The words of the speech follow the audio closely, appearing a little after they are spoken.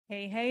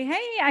Hey, hey,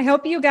 hey. I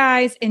hope you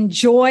guys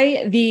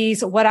enjoy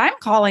these, what I'm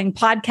calling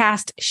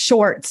podcast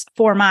shorts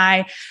for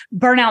my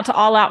Burnout to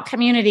All Out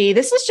community.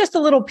 This is just a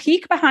little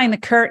peek behind the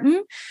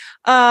curtain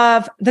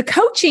of the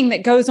coaching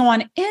that goes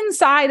on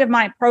inside of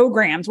my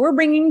programs. We're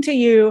bringing to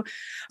you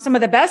some of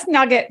the best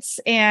nuggets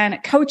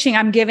and coaching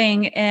I'm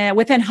giving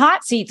within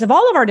hot seats of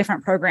all of our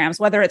different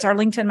programs, whether it's our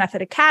LinkedIn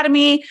Method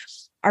Academy,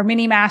 our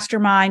mini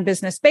mastermind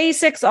business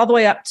basics, all the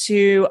way up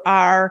to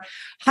our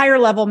higher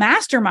level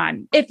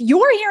mastermind. If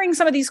you're hearing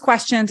some of these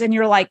questions and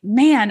you're like,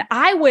 man,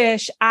 I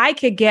wish I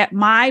could get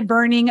my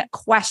burning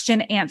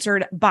question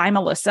answered by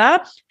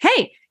Melissa.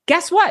 Hey,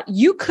 guess what?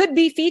 You could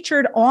be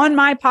featured on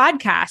my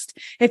podcast.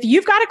 If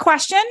you've got a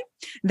question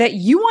that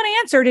you want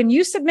answered and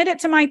you submit it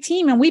to my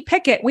team and we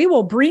pick it, we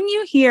will bring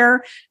you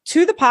here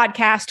to the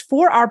podcast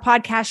for our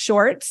podcast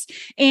shorts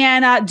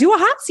and do a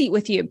hot seat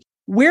with you.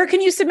 Where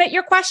can you submit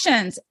your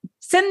questions?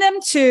 Send them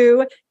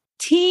to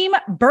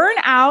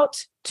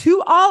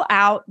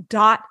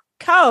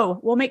teamburnouttooallout.co.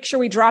 We'll make sure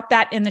we drop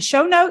that in the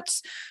show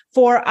notes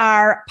for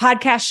our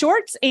podcast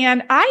shorts.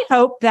 And I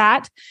hope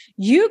that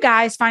you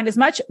guys find as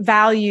much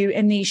value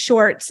in these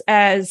shorts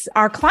as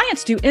our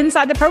clients do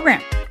inside the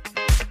program.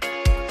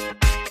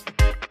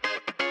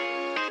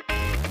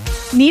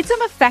 Need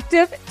some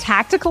effective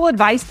tactical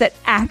advice that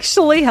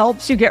actually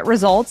helps you get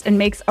results and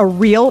makes a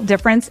real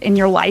difference in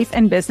your life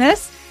and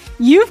business?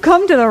 You've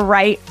come to the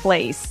right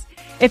place.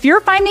 If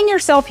you're finding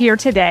yourself here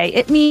today,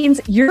 it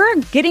means you're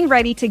getting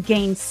ready to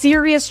gain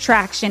serious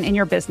traction in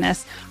your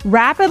business,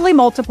 rapidly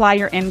multiply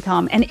your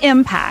income and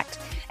impact,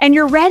 and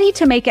you're ready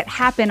to make it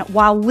happen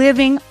while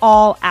living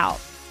all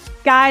out.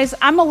 Guys,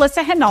 I'm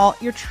Melissa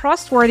Hinault, your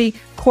trustworthy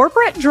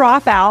corporate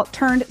dropout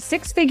turned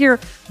six-figure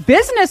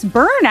business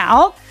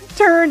burnout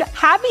turned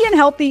happy and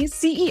healthy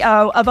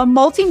CEO of a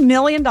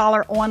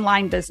multi-million-dollar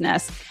online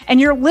business.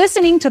 And you're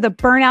listening to the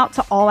Burnout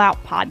to All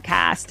Out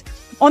podcast.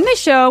 On this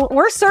show,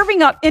 we're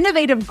serving up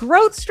innovative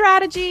growth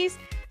strategies,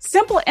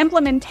 simple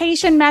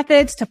implementation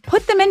methods to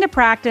put them into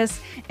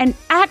practice, and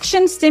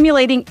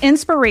action-stimulating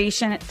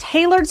inspiration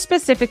tailored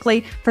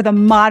specifically for the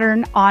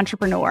modern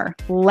entrepreneur.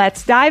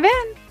 Let's dive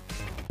in.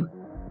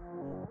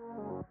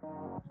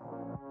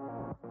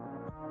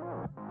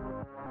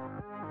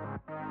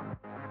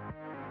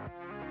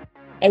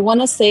 I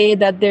want to say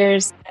that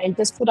I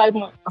just put out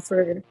my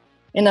offer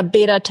in a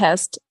beta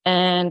test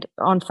and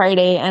on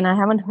Friday, and I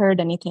haven't heard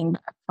anything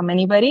back from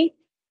anybody.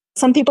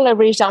 Some people have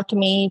reached out to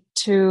me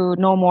to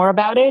know more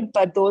about it,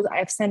 but those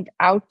I've sent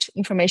out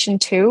information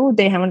to,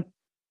 they haven't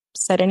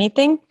said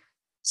anything.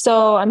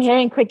 So I'm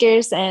hearing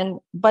crickets,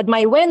 but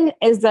my win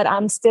is that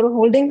I'm still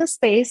holding the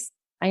space.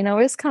 I know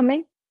it's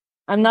coming.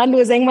 I'm not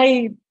losing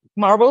my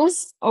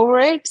marbles over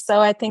it. So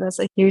I think that's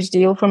a huge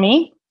deal for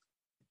me.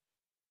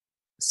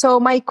 So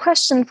my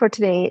question for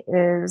today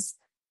is,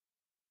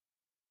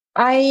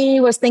 I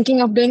was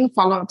thinking of doing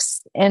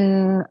follow-ups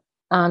in,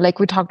 like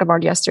we talked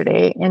about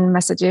yesterday, in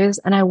messages.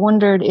 And I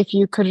wondered if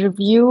you could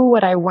review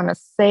what I want to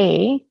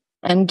say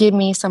and give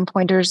me some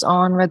pointers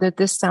on whether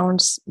this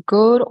sounds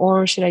good,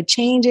 or should I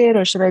change it,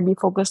 or should I be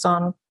focused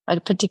on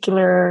a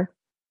particular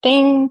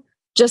thing?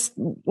 Just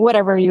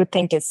whatever you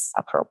think is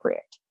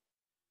appropriate.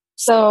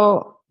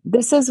 So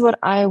this is what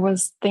I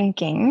was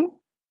thinking.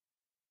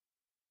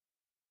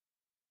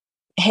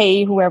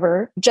 Hey,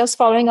 whoever, just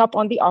following up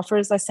on the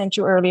offers I sent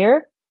you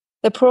earlier.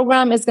 The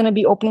program is going to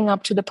be opening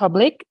up to the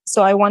public.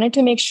 So I wanted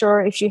to make sure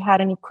if you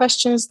had any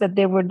questions that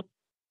they would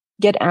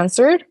get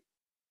answered.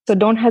 So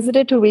don't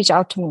hesitate to reach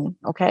out to me.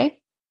 Okay.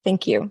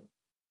 Thank you.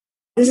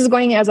 This is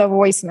going as a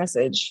voice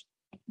message.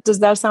 Does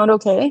that sound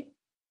okay?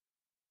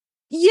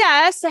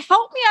 Yes.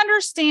 Help me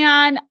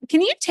understand.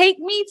 Can you take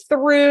me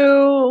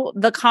through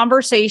the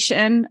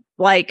conversation,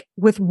 like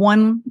with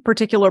one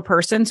particular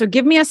person? So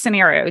give me a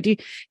scenario.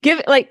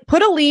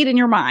 Put a lead in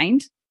your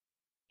mind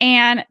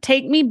and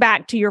take me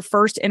back to your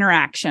first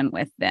interaction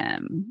with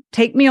them.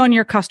 Take me on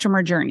your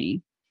customer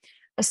journey.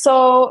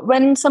 So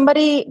when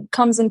somebody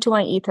comes into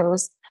my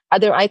ethos,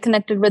 either I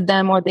connected with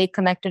them or they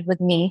connected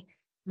with me,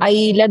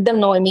 I let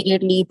them know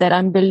immediately that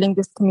I'm building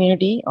this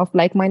community of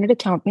like-minded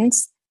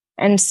accountants.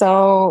 And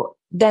so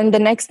then the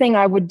next thing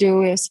I would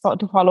do is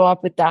to follow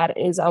up with that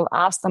is I'll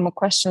ask them a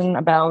question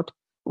about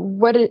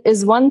what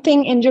is one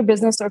thing in your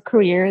business or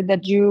career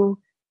that you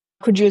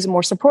could use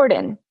more support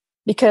in.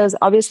 Because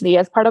obviously,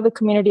 as part of the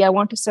community, I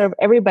want to serve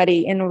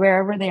everybody in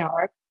wherever they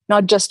are,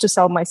 not just to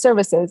sell my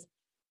services.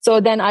 So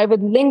then I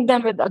would link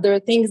them with other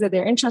things that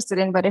they're interested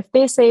in. But if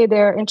they say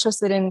they're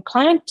interested in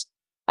client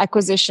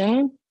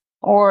acquisition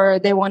or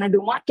they want to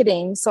do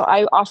marketing, so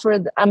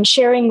I'm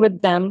sharing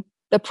with them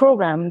the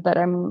program that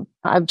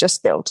I've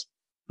just built.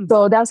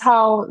 So that's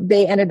how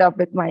they ended up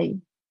with my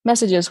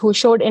messages, who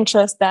showed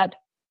interest that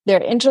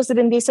they're interested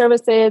in these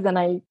services. And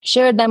I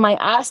shared them. I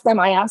asked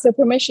their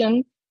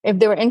permission if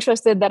they were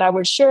interested that I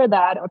would share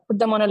that or put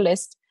them on a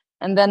list.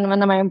 And then when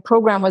my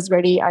program was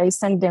ready, I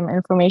sent them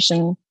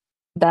information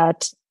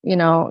that,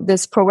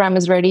 this program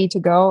is ready to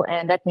go,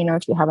 and let me know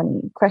if you have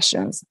any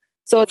questions.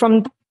 So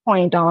from that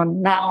point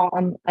on, now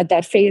I'm at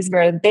that phase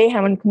where they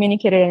haven't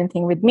communicated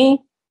anything with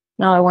me.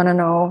 Now I want to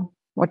know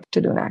what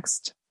to do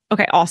next.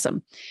 Okay,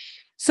 awesome.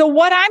 So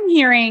what I'm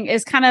hearing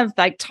is kind of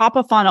like top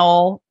of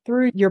funnel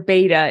through your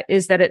beta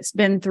is that it's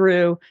been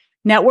through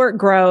network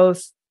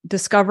growth,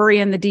 discovery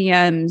in the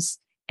DMs.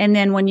 And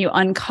then when you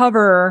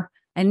uncover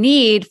a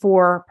need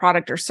for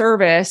product or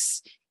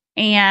service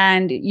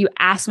and you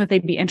ask them if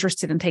they'd be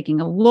interested in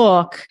taking a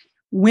look,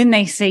 when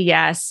they say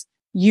yes,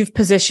 you've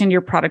positioned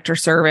your product or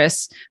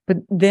service, but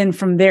then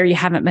from there, you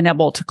haven't been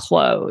able to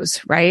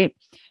close, right?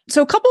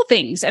 So a couple of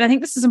things, and I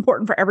think this is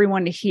important for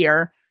everyone to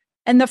hear.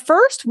 And the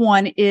first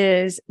one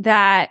is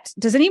that,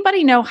 does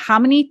anybody know how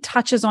many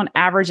touches on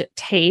average it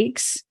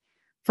takes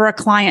for a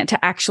client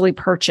to actually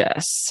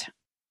purchase?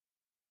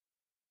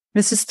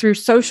 This is through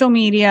social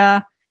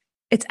media.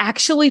 It's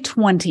actually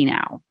 20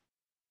 now.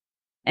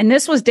 And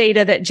this was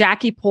data that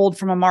Jackie pulled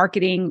from a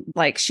marketing,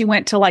 like she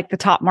went to like the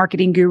top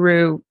marketing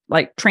guru,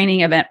 like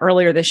training event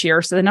earlier this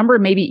year. So the number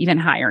may be even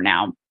higher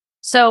now.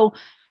 So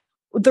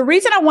the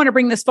reason I want to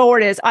bring this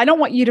forward is I don't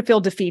want you to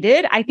feel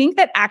defeated. I think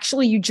that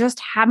actually you just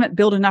haven't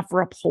built enough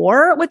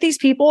rapport with these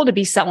people to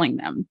be selling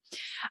them.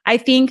 I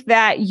think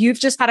that you've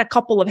just had a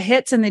couple of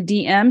hits in the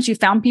DMs. You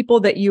found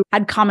people that you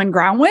had common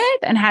ground with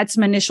and had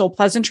some initial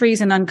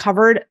pleasantries and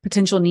uncovered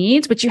potential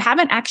needs, but you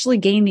haven't actually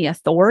gained the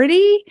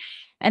authority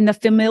and the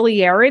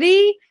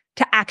familiarity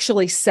to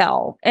actually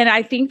sell. And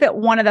I think that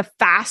one of the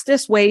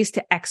fastest ways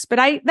to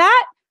expedite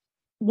that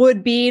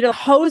would be to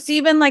host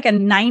even like a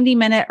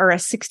 90-minute or a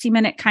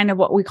 60-minute kind of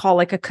what we call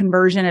like a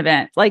conversion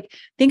event. Like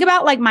think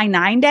about like my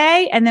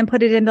 9-day and then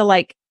put it into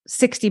like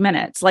 60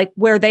 minutes, like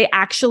where they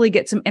actually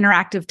get some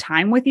interactive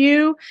time with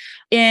you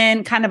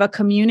in kind of a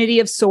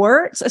community of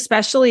sorts,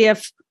 especially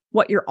if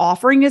what you're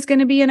offering is going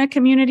to be in a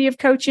community of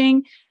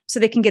coaching. So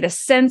they can get a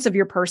sense of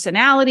your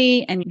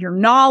personality and your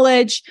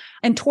knowledge.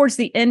 And towards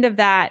the end of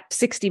that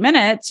 60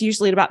 minutes,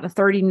 usually at about the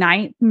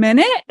 39th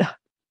minute,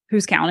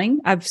 who's counting?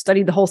 I've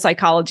studied the whole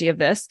psychology of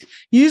this.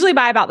 Usually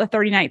by about the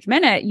 39th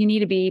minute, you need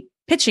to be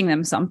pitching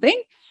them something.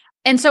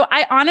 And so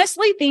I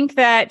honestly think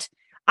that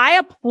I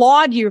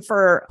applaud you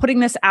for putting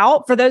this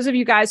out. For those of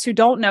you guys who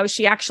don't know,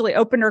 she actually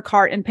opened her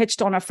cart and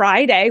pitched on a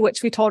Friday,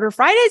 which we told her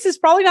Fridays is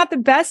probably not the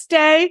best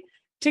day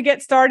to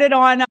get started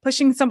on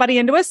pushing somebody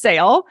into a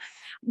sale.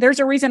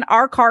 There's a reason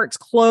our carts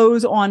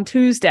close on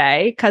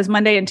Tuesday because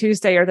Monday and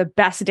Tuesday are the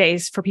best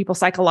days for people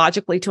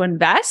psychologically to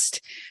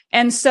invest.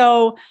 And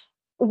so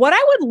what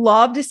I would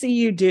love to see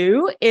you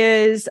do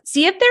is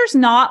see if there's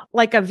not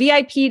like a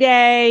VIP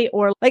day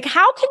or like,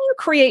 how can you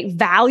create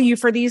value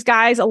for these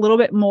guys a little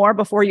bit more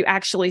before you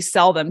actually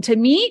sell them? To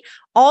me,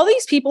 all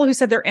these people who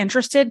said they're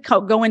interested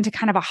go into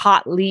kind of a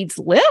hot leads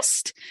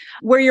list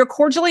where you're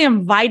cordially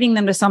inviting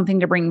them to something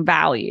to bring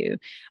value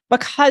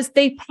because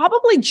they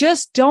probably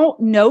just don't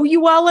know you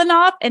well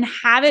enough and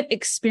haven't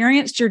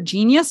experienced your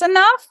genius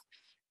enough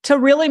to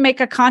really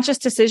make a conscious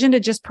decision to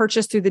just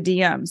purchase through the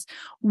DMs.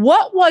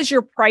 What was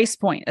your price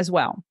point as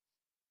well?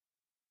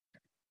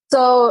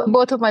 So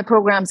both of my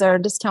programs are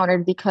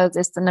discounted because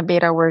it's in a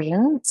beta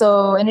version.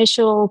 So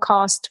initial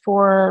cost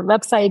for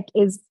website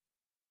is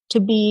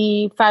to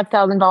be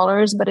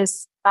 $5,000, but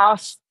it's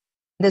off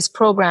this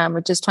program,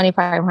 which is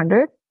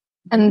 $2,500.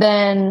 And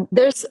then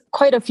there's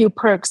quite a few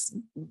perks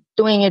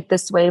doing it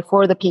this way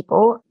for the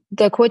people.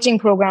 The coaching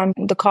program,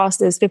 the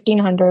cost is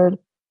 $1,500.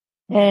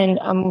 And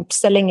I'm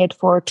selling it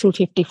for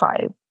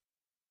 $255.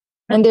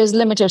 And there's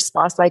limited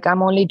spots. Like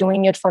I'm only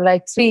doing it for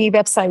like 3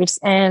 websites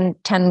and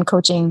 10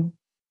 coaching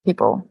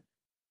people.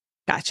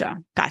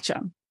 Gotcha.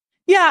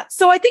 Yeah.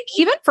 So I think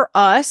even for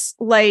us,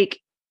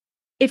 like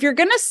if you're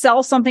going to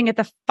sell something at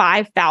the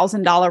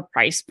 $5,000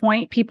 price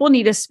point, people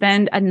need to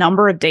spend a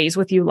number of days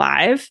with you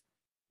live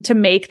to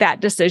make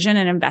that decision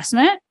and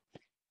investment.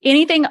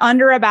 Anything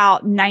under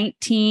about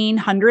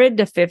 1,900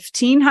 to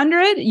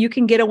 1,500, you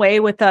can get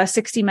away with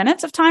 60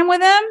 minutes of time with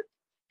them.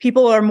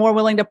 People are more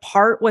willing to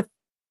part with,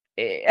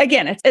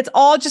 again, it's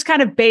all just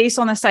kind of based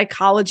on the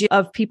psychology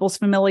of people's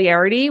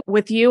familiarity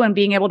with you and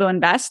being able to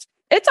invest.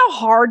 It's a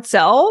hard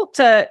sell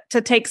to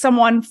take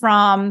someone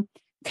from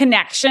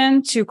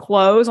connection to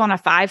close on a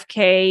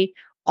 5K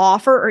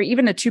offer or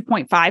even a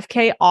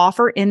 2.5K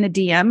offer in the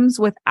DMs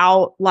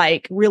without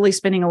like really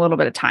spending a little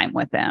bit of time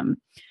with them.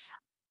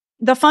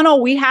 The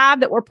funnel we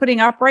have that we're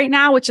putting up right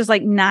now, which is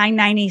like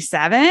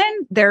 $997,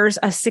 there's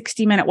a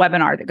 60-minute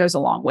webinar that goes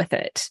along with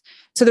it.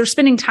 So they're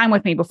spending time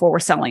with me before we're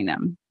selling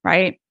them,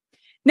 right?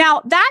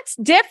 Now, that's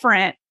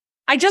different.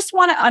 I just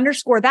want to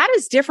underscore that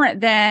is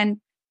different than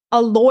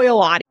a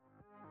loyal audience.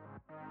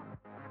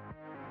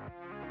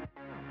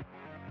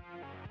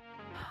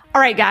 All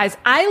right, guys,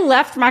 I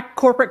left my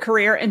corporate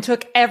career and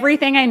took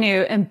everything I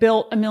knew and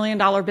built $1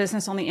 million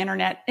business on the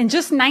internet in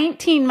just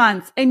 19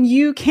 months. And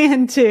you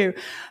can too.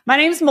 My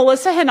name is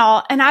Melissa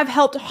Hinall, and I've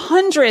helped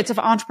hundreds of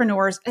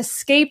entrepreneurs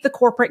escape the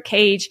corporate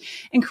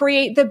cage and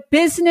create the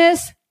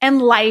business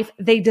and life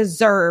they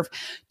deserve.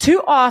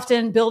 Too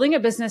often, building a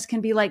business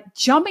can be like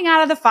jumping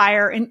out of the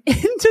fire and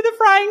into the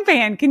frying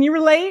pan. Can you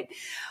relate?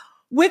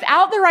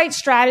 Without the right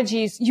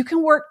strategies, you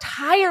can work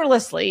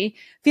tirelessly,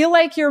 feel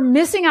like you're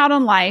missing out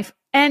on life,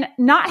 and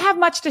not have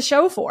much to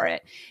show for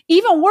it.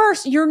 Even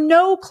worse, you're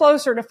no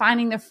closer to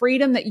finding the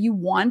freedom that you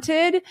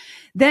wanted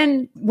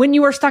than when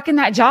you were stuck in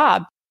that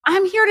job.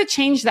 I'm here to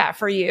change that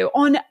for you.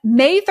 On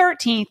May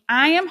 13th,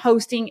 I am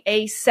hosting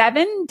a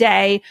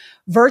 7-day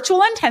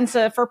virtual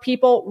intensive for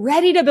people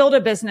ready to build a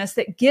business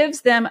that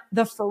gives them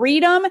the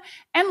freedom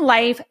and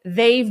life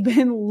they've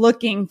been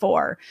looking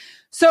for.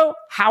 So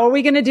how are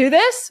we going to do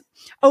this?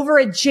 Over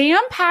a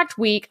jam-packed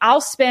week, I'll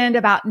spend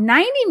about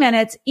 90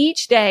 minutes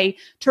each day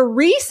to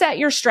reset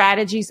your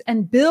strategies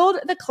and build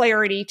the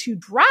clarity to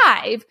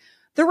drive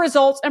the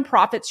results and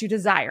profits you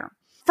desire.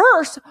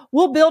 First,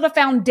 we'll build a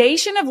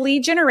foundation of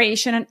lead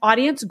generation and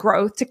audience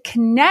growth to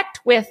connect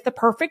with the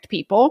perfect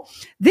people.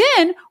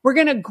 Then we're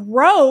going to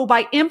grow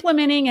by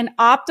implementing an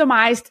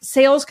optimized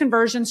sales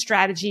conversion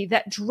strategy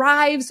that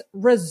drives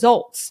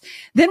results.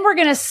 Then we're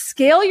going to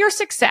scale your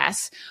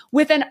success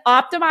with an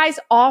optimized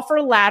offer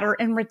ladder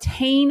and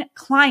retain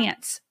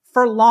clients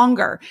for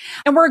longer.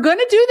 And we're going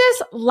to do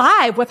this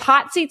live with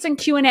hot seats and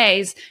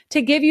Q&As to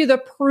give you the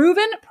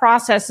proven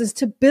processes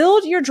to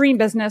build your dream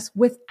business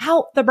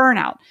without the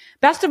burnout.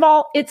 Best of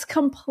all, it's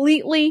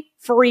completely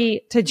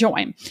free to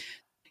join.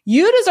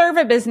 You deserve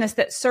a business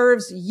that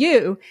serves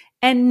you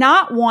and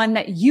not one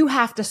that you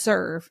have to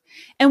serve.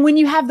 And when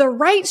you have the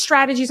right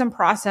strategies and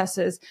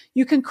processes,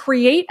 you can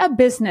create a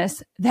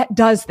business that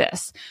does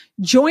this.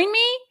 Join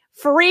me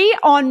free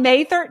on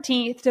May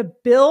 13th to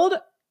build,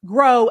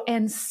 grow,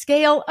 and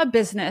scale a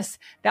business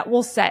that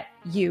will set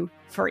you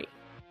free.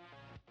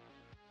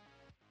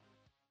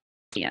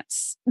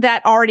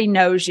 That already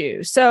knows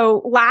you.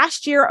 So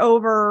last year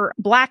over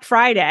Black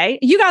Friday,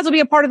 you guys will be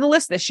a part of the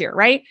list this year,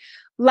 right?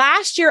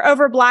 Last year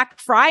over Black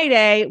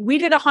Friday, we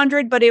did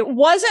 100, but it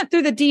wasn't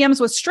through the DMs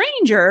with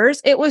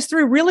strangers. It was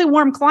through really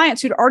warm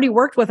clients who'd already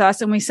worked with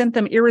us, and we sent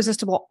them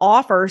irresistible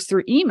offers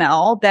through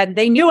email that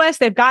they knew us,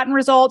 they've gotten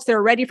results,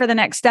 they're ready for the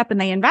next step,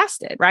 and they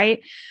invested,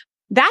 right?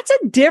 That's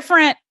a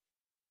different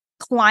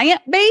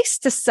client base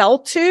to sell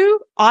to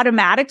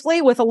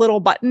automatically with a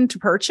little button to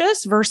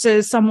purchase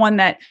versus someone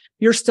that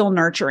you're still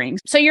nurturing.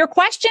 So your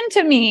question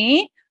to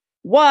me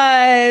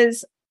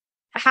was,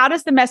 how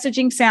does the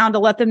messaging sound to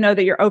let them know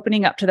that you're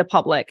opening up to the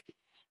public?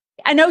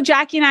 I know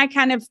Jackie and I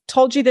kind of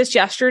told you this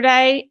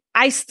yesterday.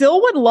 I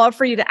still would love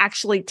for you to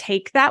actually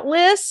take that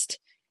list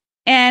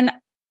and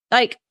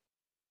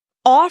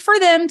offer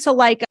them to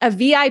a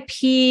VIP,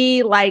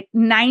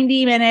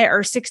 90-minute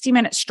or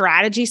 60-minute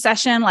strategy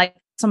session,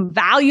 some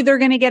value they're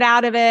going to get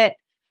out of it,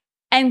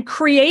 and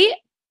create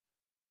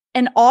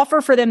an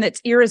offer for them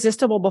that's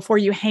irresistible before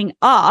you hang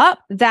up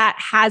that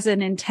has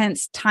an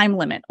intense time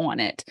limit on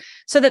it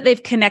so that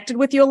they've connected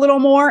with you a little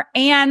more,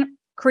 and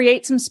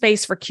create some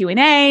space for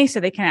Q&A so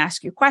they can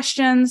ask you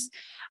questions.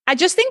 I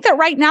just think that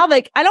right now,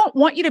 I don't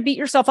want you to beat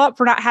yourself up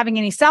for not having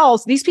any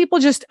sales. These people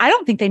I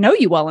don't think they know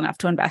you well enough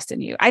to invest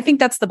in you. I think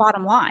that's the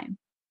bottom line.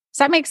 Does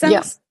that make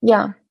sense?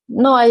 Yeah.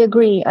 No, I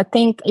agree. I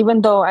think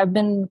even though I've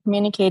been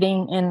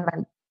communicating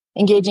and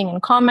engaging in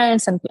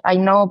comments, and I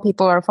know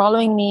people are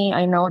following me,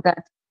 I know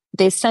that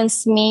they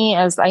sense me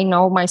as I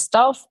know my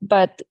stuff,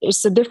 but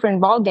it's a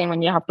different ballgame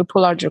when you have to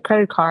pull out your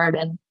credit card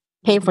and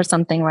pay for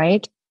something,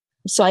 right?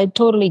 So I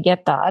totally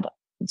get that.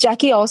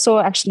 Jackie also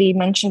actually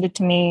mentioned it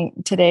to me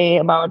today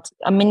about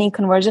a mini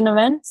conversion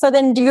event. So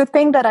then do you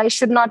think that I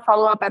should not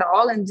follow up at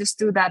all and just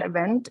do that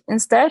event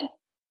instead?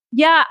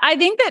 Yeah, I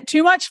think that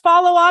too much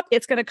follow-up,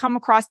 it's going to come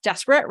across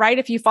desperate, right?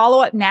 If you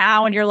follow up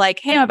now and you're like,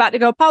 hey, I'm about to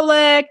go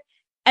public,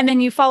 and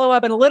then you follow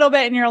up in a little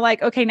bit and you're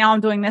like, okay, now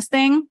I'm doing this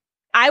thing.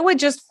 I would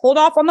just hold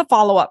off on the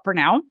follow-up for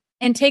now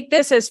and take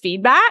this as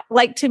feedback.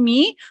 To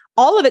me,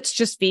 all of it's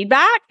just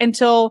feedback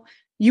until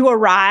you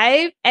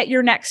arrive at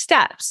your next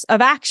steps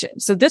of action.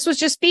 So this was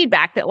just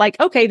feedback that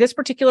okay, this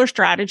particular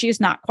strategy is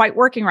not quite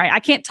working right. I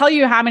can't tell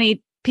you how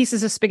many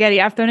pieces of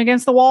spaghetti I've thrown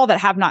against the wall that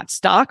have not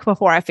stuck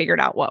before I figured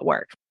out what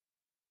worked.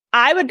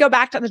 I would go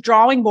back to the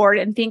drawing board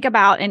and think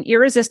about an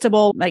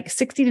irresistible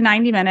 60 to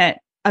 90 minute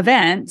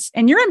events.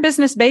 And you're in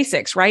business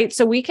basics, right?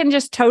 So we can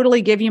just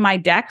totally give you my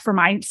deck for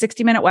my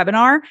 60-minute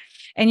webinar.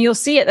 And you'll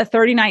see at the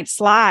 39th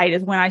slide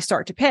is when I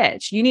start to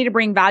pitch. You need to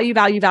bring value,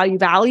 value, value,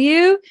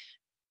 value.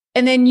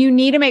 And then you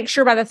need to make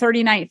sure by the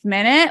 39th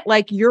minute,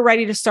 you're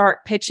ready to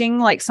start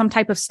pitching some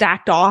type of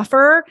stacked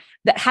offer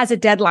that has a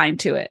deadline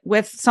to it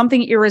with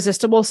something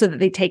irresistible so that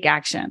they take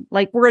action.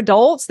 We're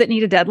adults that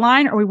need a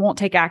deadline or we won't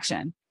take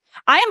action.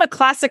 I am a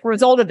classic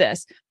result of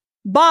this.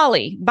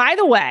 Bali, by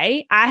the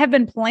way, I have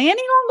been planning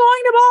on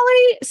going to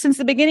Bali since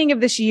the beginning of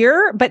this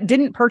year, but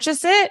didn't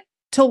purchase it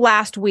till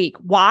last week.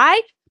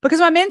 Why? Because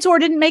my mentor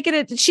didn't make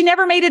it. She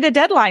never made it a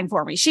deadline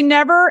for me. She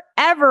never,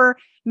 ever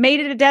made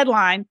it a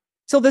deadline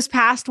till this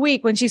past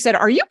week when she said,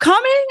 are you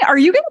coming? Are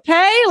you going to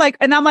pay?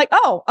 And I'm like,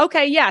 oh,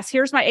 okay. Yes.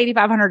 Here's my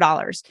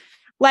 $8,500.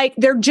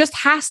 There just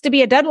has to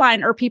be a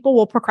deadline or people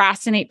will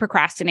procrastinate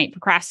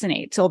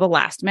till the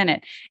last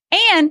minute.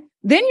 And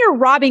then you're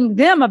robbing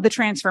them of the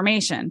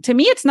transformation. To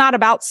me, it's not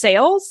about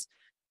sales.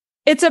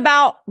 It's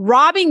about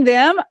robbing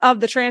them of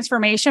the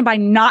transformation by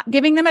not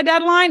giving them a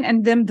deadline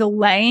and them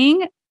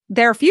delaying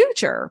their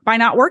future by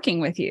not working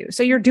with you.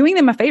 So you're doing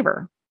them a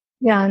favor.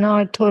 Yeah,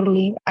 no,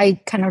 totally. I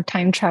kind of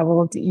time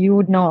traveled. You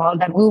would know all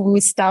that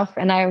woo-woo stuff.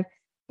 And I've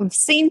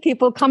seen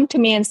people come to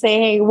me and say,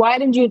 hey, why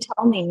didn't you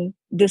tell me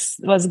this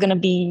was going to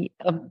be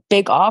a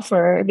big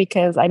offer?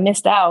 Because I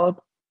missed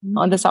out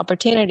on this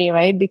opportunity,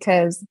 right?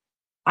 Because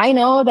I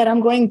know that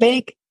I'm going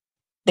big.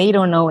 They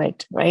don't know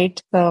it,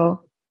 right?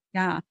 So,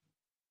 yeah.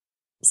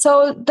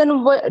 So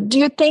then what do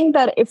you think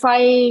that if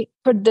I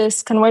put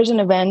this conversion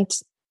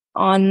event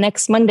on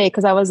next Monday,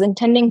 because I was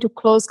intending to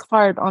close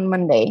card on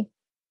Monday,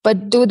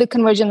 but do the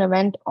conversion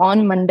event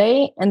on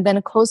Monday and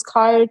then close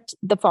card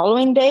the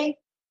following day?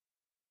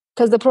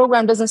 Because the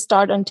program doesn't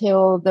start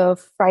until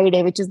the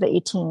Friday, which is the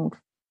 18th.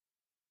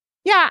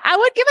 Yeah, I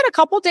would give it a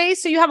couple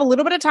days so you have a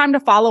little bit of time to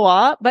follow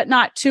up, but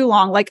not too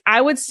long. Like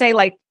I would say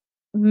like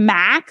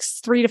max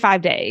 3 to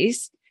 5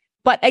 days.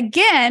 But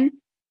again,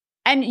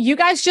 and you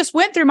guys just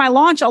went through my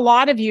launch, a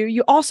lot of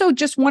you also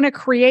just want to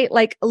create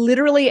like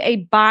literally a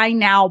buy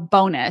now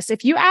bonus.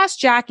 If you ask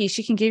Jackie,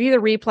 she can give you the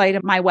replay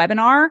to my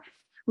webinar.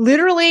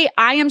 Literally,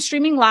 I am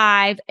streaming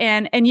live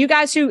and you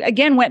guys who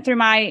again went through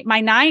my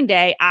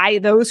 9-day,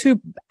 those who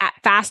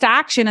fast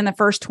action in the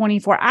first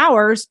 24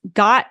 hours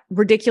got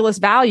ridiculous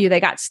value.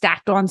 They got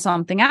stacked on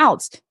something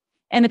else.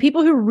 And the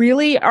people who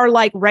really are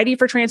like ready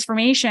for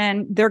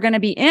transformation, they're going to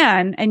be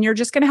in and you're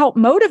just going to help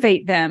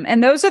motivate them.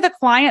 And those are the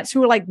clients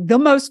who are like the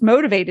most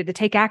motivated to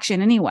take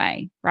action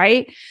anyway,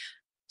 right?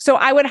 So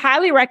I would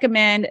highly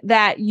recommend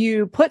that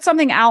you put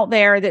something out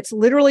there that's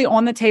literally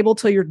on the table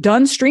till you're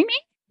done streaming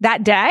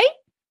that day,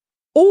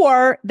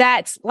 or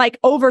that's like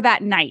over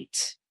that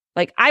night.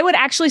 Like I would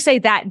actually say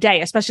that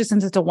day, especially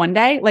since it's a 1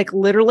 day, like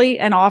literally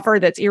an offer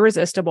that's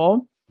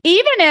irresistible.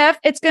 Even if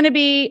it's going to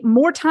be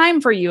more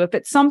time for you, if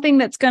it's something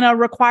that's going to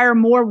require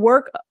more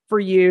work for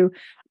you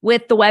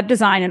with the web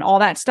design and all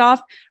that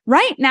stuff,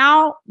 right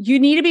now you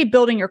need to be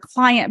building your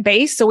client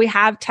base. So we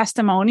have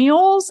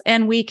testimonials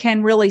and we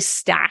can really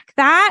stack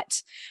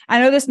that. I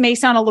know this may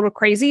sound a little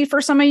crazy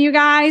for some of you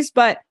guys,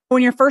 but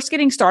when you're first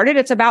getting started,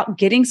 it's about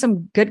getting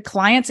some good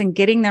clients and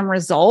getting them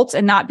results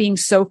and not being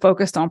so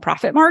focused on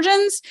profit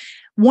margins.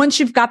 Once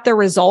you've got the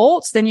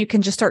results, then you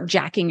can just start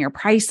jacking your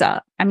price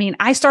up. I mean,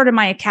 I started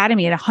my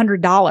academy at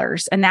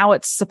 $100 and now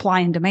it's supply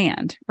and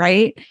demand,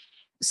 right?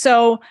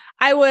 So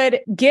I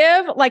would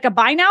give like a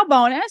buy now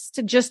bonus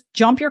to just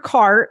jump your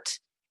cart,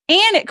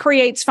 and it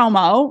creates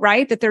FOMO,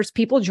 right? That there's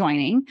people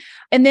joining,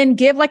 and then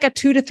give like a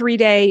 2 to 3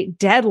 day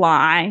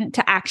deadline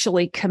to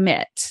actually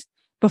commit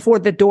before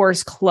the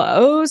doors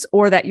close,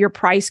 or that your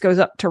price goes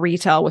up to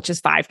retail, which is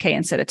 $5,000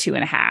 instead of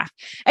 $2.5.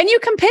 And you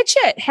can pitch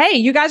it. Hey,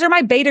 you guys are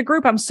my beta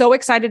group. I'm so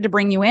excited to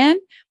bring you in.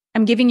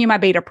 I'm giving you my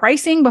beta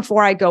pricing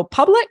before I go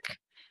public.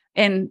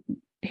 And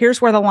here's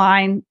where the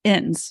line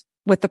ends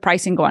with the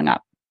pricing going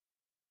up.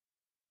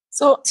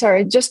 So,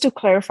 sorry, just to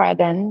clarify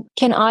then,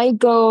 can I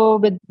go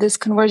with this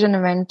conversion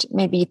event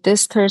maybe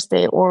this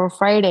Thursday or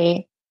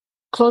Friday,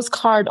 close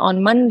card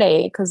on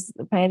Monday, because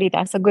apparently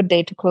that's a good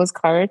day to close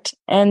card,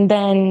 and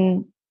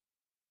then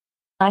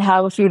I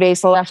have a few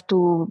days left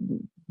to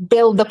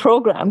build the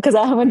program because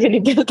I haven't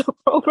really built the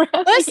program.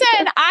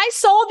 Listen, I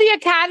sold the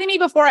academy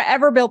before I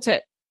ever built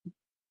it.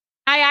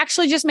 I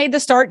actually just made the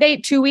start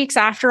date 2 weeks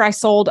after I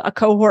sold a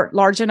cohort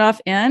large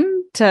enough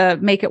in to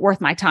make it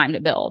worth my time to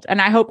build.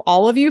 And I hope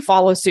all of you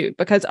follow suit,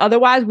 because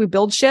otherwise we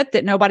build shit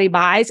that nobody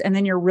buys. And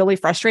then you're really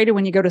frustrated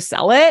when you go to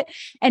sell it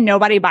and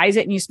nobody buys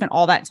it and you spent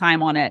all that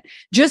time on it.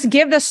 Just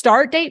give the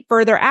start date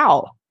further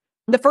out.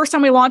 The first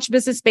time we launched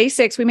Business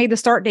Basics, we made the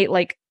start date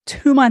like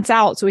 2 months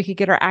out so we could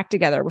get our act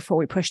together before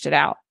we pushed it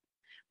out.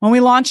 When we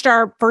launched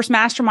our first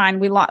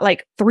mastermind, we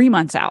like 3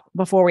 months out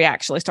before we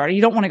actually started.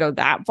 You don't want to go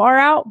that far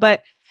out,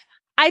 but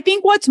I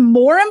think what's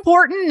more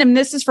important, and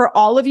this is for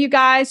all of you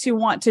guys who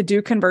want to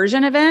do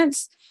conversion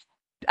events,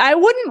 I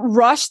wouldn't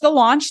rush the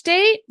launch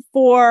date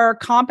for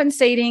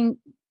compensating,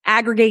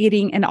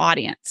 aggregating an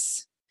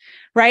audience,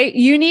 right?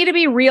 You need to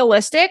be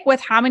realistic with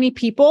how many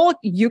people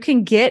you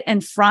can get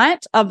in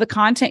front of the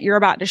content you're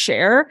about to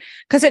share,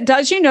 because it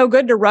does you no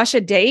good to rush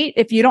a date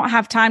if you don't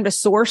have time to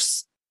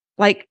source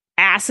like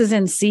asses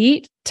in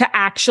seat to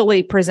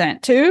actually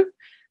present to,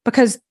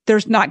 because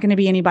there's not going to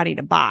be anybody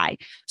to buy.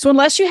 So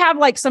unless you have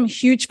like some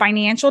huge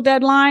financial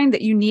deadline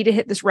that you need to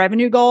hit this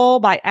revenue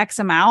goal by X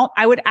amount,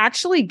 I would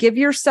actually give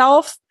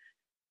yourself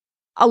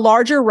a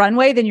larger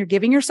runway than you're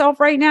giving yourself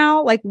right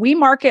now. Like we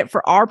market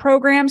for our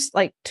programs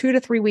like 2 to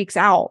 3 weeks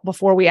out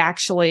before we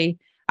actually,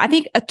 I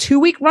think a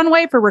 2-week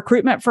runway for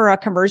recruitment for a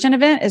conversion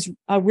event is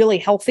a really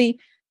healthy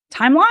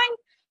timeline.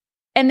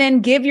 And then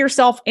give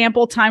yourself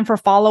ample time for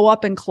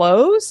follow-up and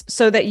close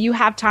so that you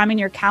have time in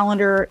your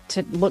calendar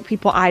to look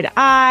people eye to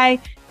eye,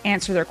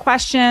 answer their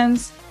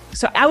questions.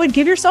 So I would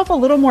give yourself a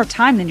little more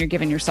time than you're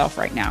giving yourself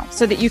right now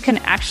so that you can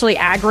actually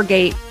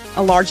aggregate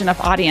a large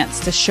enough audience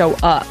to show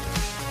up.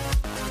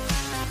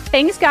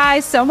 Thanks,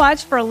 guys, so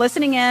much for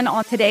listening in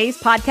on today's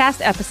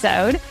podcast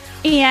episode.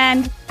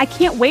 And I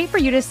can't wait for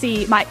you to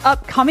see my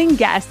upcoming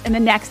guest in the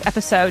next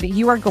episode.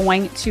 You are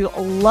going to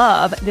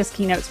love this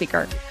keynote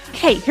speaker.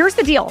 Hey, here's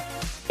the deal.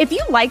 If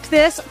you liked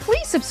this,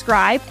 please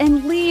subscribe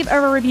and leave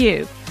a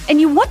review. and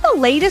you want the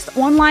latest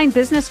online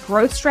business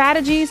growth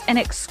strategies and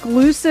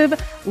exclusive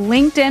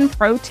LinkedIn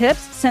pro tips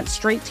sent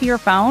straight to your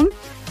phone,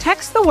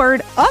 text the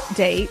word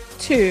update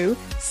to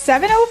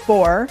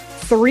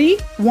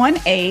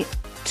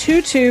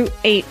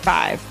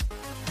 704-318-2285.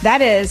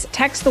 That is,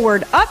 text the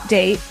word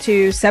update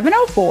to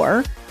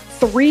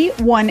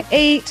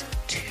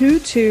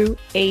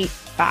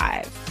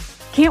 704-318-2285.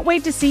 Can't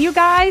wait to see you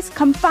guys.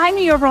 Come find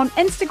me over on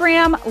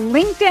Instagram,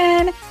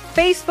 LinkedIn,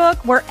 Facebook,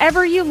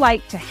 wherever you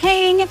like to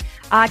hang.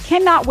 I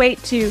cannot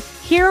wait to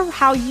hear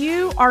how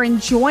you are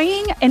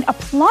enjoying and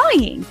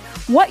applying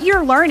what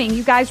you're learning.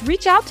 You guys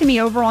reach out to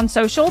me over on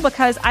social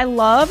because I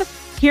love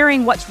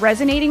hearing what's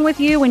resonating with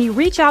you. When you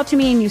reach out to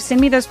me and you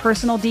send me those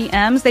personal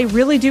DMs, they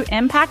really do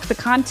impact the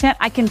content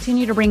I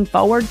continue to bring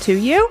forward to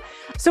you.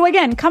 So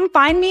again, come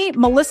find me,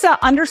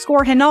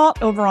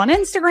 Melissa_Hinault over on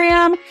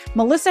Instagram,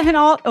 Melissa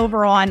Hinault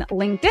over on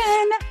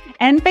LinkedIn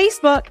and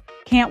Facebook.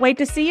 Can't wait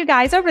to see you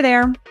guys over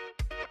there.